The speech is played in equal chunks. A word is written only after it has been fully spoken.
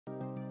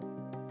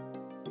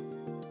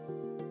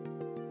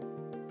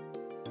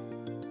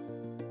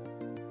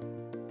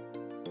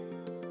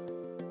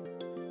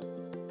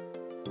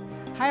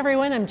Hi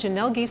everyone, I'm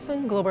Janelle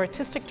Geeson, Global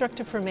Artistic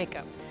Director for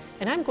Makeup,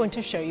 and I'm going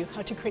to show you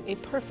how to create a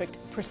perfect,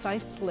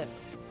 precise lip.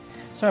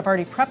 So I've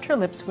already prepped her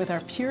lips with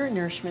our Pure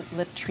Nourishment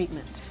lip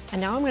treatment.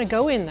 And now I'm going to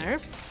go in there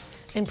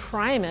and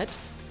prime it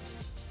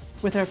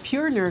with our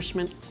Pure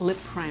Nourishment lip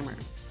primer.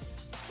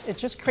 It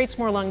just creates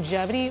more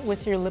longevity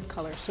with your lip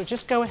color. So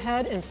just go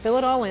ahead and fill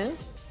it all in.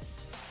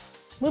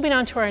 Moving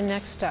on to our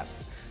next step.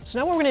 So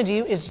now what we're going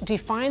to do is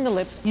define the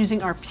lips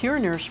using our Pure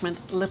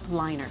Nourishment lip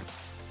liner.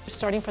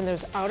 Starting from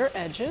those outer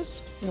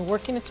edges and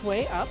working its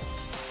way up.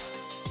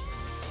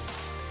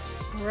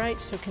 All right,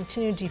 so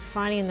continue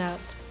defining that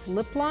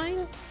lip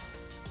line.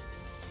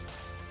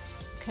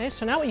 Okay,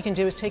 so now what you can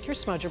do is take your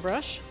smudger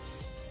brush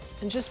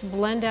and just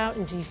blend out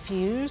and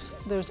diffuse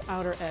those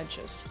outer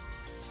edges.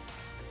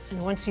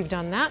 And once you've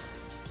done that,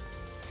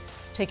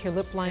 take your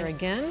lip liner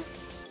again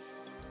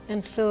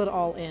and fill it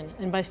all in.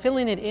 And by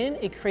filling it in,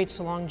 it creates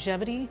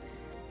longevity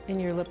in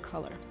your lip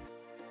color.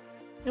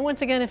 And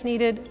once again, if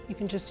needed, you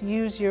can just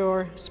use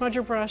your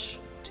smudger brush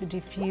to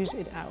diffuse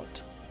it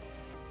out.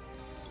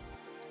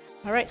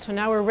 All right, so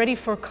now we're ready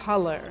for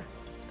color.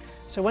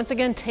 So once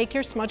again, take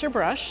your smudger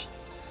brush.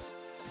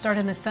 Start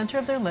in the center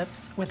of their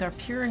lips with our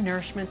Pure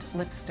Nourishment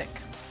lipstick.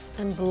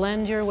 And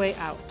blend your way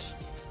out.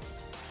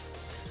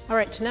 All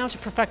right, so now to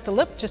perfect the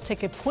lip, just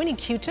take a pointy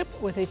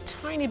Q-tip with a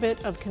tiny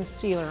bit of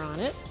concealer on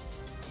it.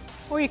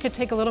 Or you could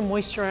take a little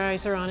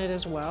moisturizer on it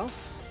as well.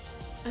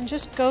 And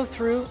just go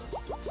through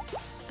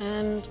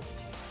and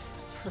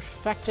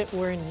perfect it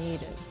where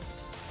needed.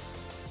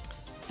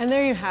 And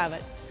there you have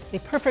it, a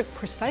perfect,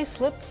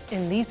 precise lip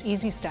in these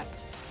easy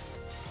steps.